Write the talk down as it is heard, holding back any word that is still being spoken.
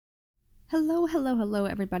Hello, hello, hello,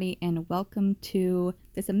 everybody, and welcome to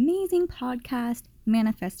this amazing podcast,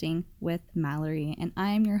 Manifesting with Mallory. And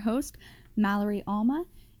I am your host, Mallory Alma,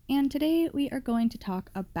 and today we are going to talk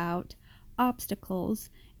about obstacles.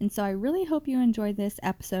 And so I really hope you enjoy this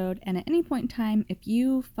episode. And at any point in time, if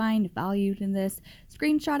you find value in this,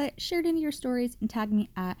 screenshot it, share it into your stories, and tag me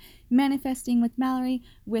at Manifesting with Mallory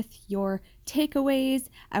with your takeaways.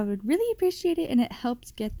 I would really appreciate it, and it helps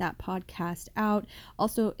get that podcast out.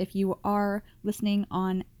 Also, if you are listening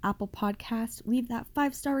on Apple Podcasts, leave that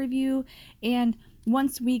 5-star review, and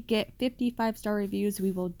once we get 55-star reviews,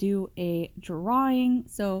 we will do a drawing.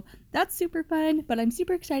 So that's super fun, but I'm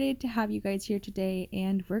super excited to have you guys here today,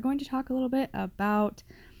 and we're going to talk a little bit about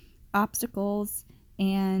obstacles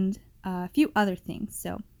and a few other things.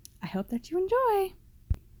 So I hope that you enjoy.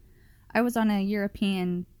 I was on a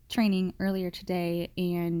European training earlier today,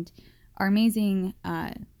 and our amazing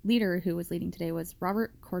leader who was leading today was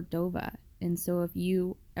Robert Cordova. And so if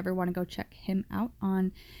you ever want to go check him out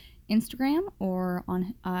on Instagram or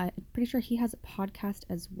on, I'm pretty sure he has a podcast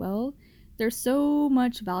as well. There's so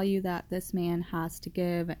much value that this man has to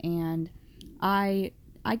give, and I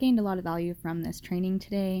gained a lot of value from this training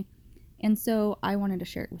today, and so I wanted to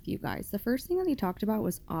share it with you guys. The first thing that he talked about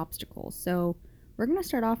was obstacles. So we're going to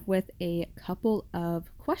start off with a couple of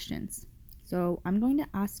questions. So I'm going to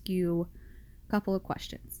ask you a couple of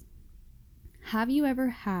questions. Have you ever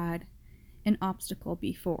had an obstacle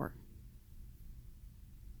before?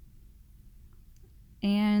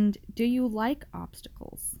 And do you like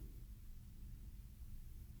obstacles?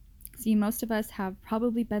 See, most of us have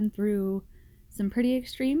probably been through some pretty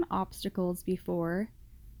extreme obstacles before,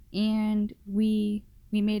 and we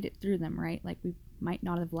made it through them, right? Like, we might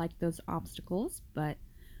not have liked those obstacles, but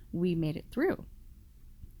we made it through.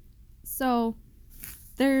 So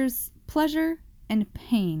there's pleasure and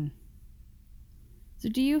pain. So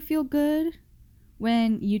do you feel good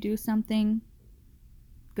when you do something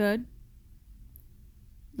good?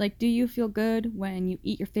 Like, do you feel good when you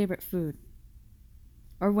eat your favorite food?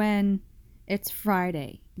 Or when it's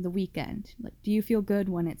Friday, the weekend? Like, do you feel good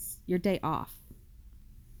when it's your day off?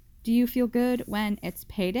 Do you feel good when it's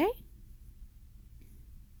payday?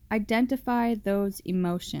 Identify those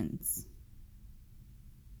emotions.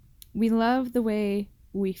 We love the way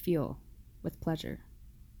we feel with pleasure.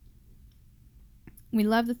 We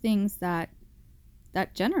love the things that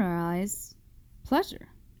generalize pleasure.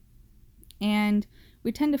 And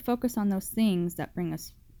we tend to focus on those things that bring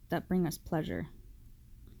us pleasure.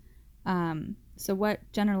 So what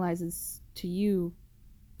generalizes to you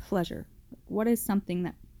pleasure? What is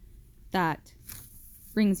something that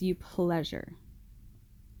brings you pleasure?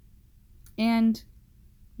 And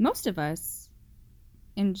most of us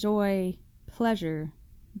enjoy pleasure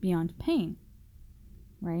beyond pain,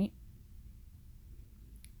 right?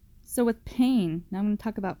 So with pain, now I'm going to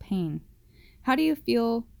talk about pain. How do you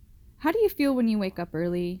feel when you wake up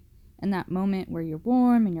early, in that moment where you're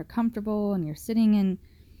warm and you're comfortable and you're sitting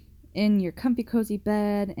in your comfy cozy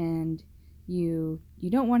bed, and you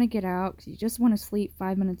don't want to get out because you just want to sleep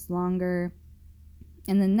 5 minutes longer,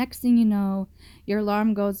 and the next thing you know, your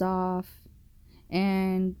alarm goes off,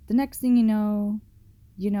 and the next thing you know,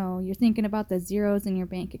 you're thinking about the zeros in your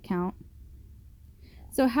bank account.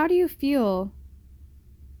 So how do you feel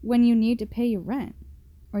when you need to pay your rent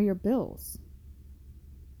or your bills?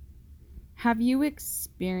 Have you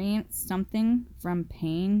experienced something from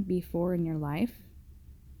pain before in your life?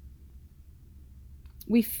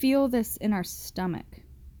 We feel this in our stomach,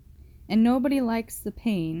 and nobody likes the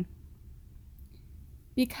pain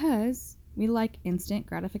because we like instant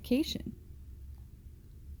gratification.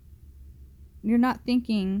 You're not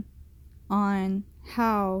thinking on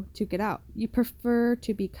how to get out. You prefer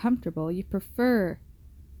to be comfortable. You prefer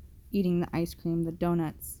eating the ice cream, the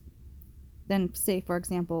donuts, than, say, for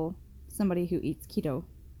example, somebody who eats keto.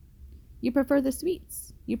 You prefer the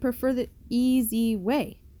sweets. You prefer the easy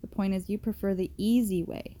way. The point is, you prefer the easy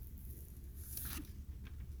way.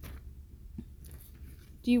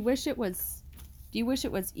 Do you wish it was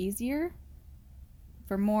easier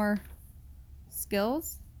for more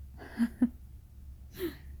skills?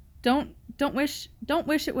 Don't wish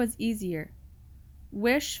it was easier.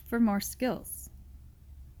 Wish for more skills.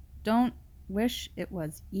 Don't wish it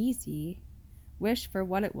was easy. Wish for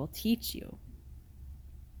what it will teach you.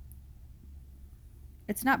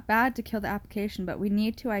 It's not bad to kill the application, but we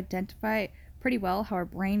need to identify pretty well how our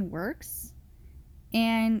brain works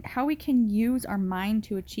and how we can use our mind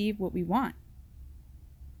to achieve what we want.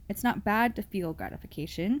 It's not bad to feel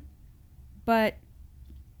gratification, but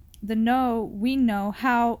we know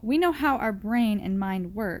how our brain and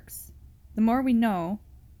mind works. The more we know,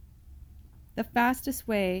 the fastest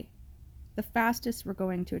way the fastest we're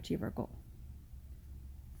going to achieve our goal.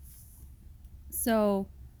 So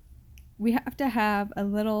we have to have a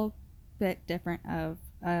little bit different of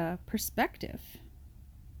a perspective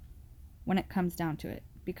when it comes down to it,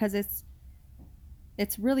 because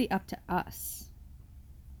it's really up to us.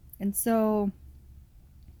 And so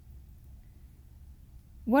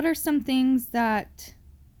what are some things that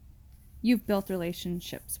you've built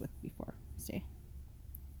relationships with before? Say,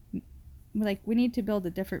 like, we need to build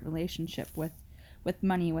a different relationship with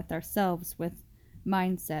money, with ourselves, with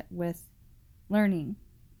mindset, with learning.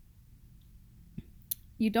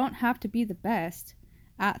 You don't have to be the best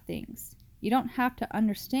at things. You don't have to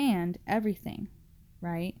understand everything,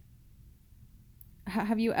 right?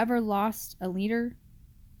 Have you ever lost a leader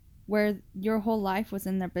where your whole life was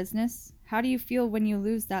in their business? How do you feel when you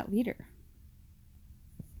lose that leader?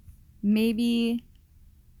 Maybe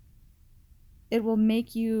it will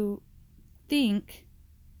make you think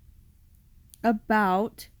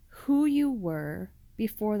about who you were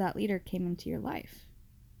before that leader came into your life.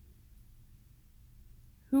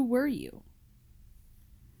 Who were you?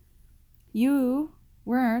 You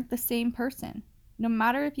weren't the same person. No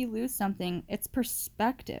matter if you lose something, it's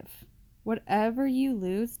perspective. Whatever you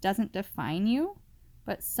lose doesn't define you,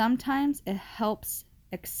 but sometimes it helps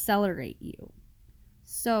accelerate you.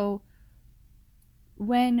 So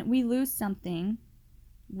when we lose something,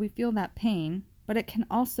 we feel that pain, but it can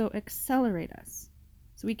also accelerate us.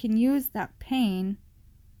 So we can use that pain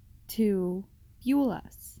to fuel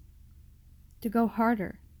us, to go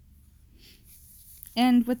harder.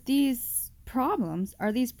 And with these problems,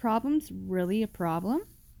 are these problems really a problem,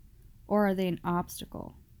 or are they an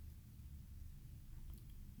obstacle?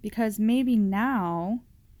 Because maybe now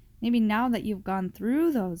that you've gone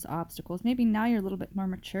through those obstacles, maybe now you're a little bit more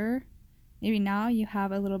mature. Maybe now you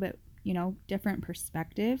have a little bit, different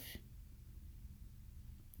perspective.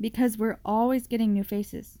 Because we're always getting new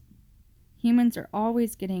faces. Humans are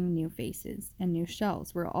always getting new faces and new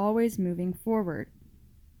shells. We're always moving forward.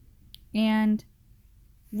 And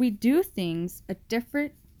we do things a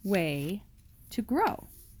different way to grow.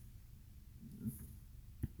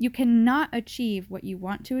 You cannot achieve what you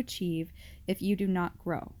want to achieve if you do not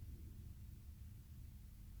grow.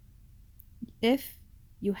 If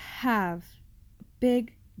you have a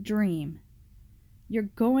big dream, you're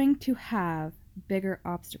going to have bigger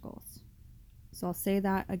obstacles. So I'll say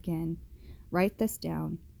that again. Write this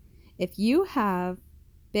down. If you have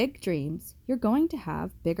big dreams, you're going to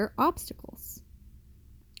have bigger obstacles.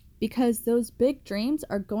 Because those big dreams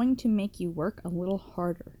are going to make you work a little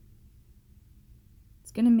harder.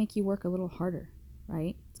 It's going to make you work a little harder,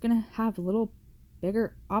 right? It's going to have little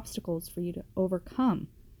bigger obstacles for you to overcome.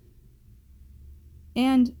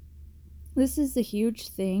 And this is a huge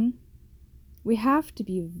thing. We have to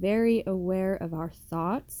be very aware of our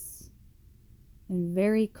thoughts and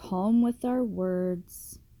very calm with our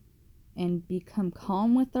words and become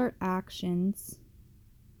calm with our actions.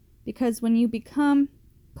 Because when you become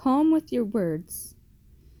calm with your words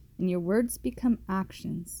and your words become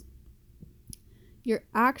actions, your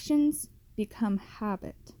actions become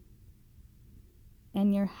habit,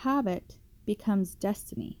 and your habit becomes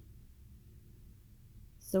destiny.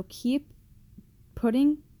 So keep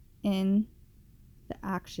putting in the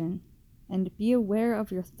action and be aware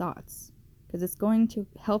of your thoughts, because it's going to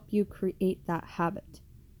help you create that habit.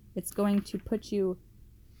 It's going to put you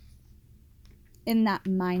in that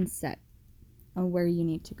mindset of where you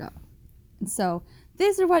need to go. And so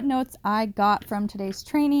these are what notes I got from today's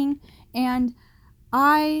training, and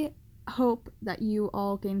I hope that you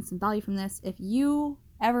all gain some value from this. If you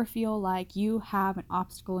ever feel like you have an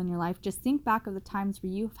obstacle in your life, just think back of the times where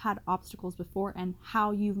you've had obstacles before and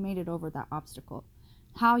how you've made it over that obstacle,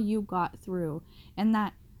 how you got through, and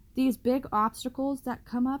that these big obstacles that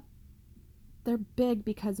come up, they're big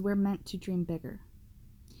because we're meant to dream bigger.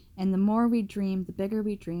 And the more we dream, the bigger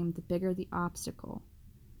we dream, the bigger the obstacle.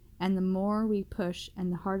 And the more we push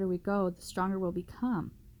and the harder we go, the stronger we'll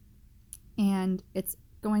become. And it's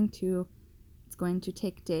going to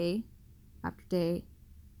take day after day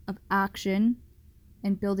of action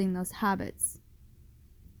and building those habits.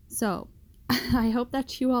 So I hope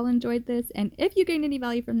that you all enjoyed this, and if you gained any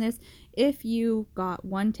value from this, if you got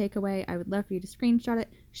one takeaway, I would love for you to screenshot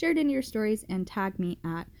it, share it into your stories, and tag me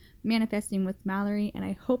at Manifesting with Mallory. And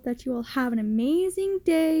I hope that you all have an amazing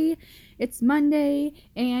day. It's Monday,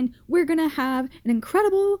 and we're gonna have an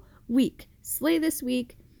incredible week. Slay this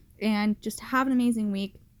week, and just have an amazing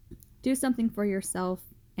week. Do something for yourself,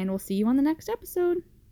 and we'll see you on the next episode.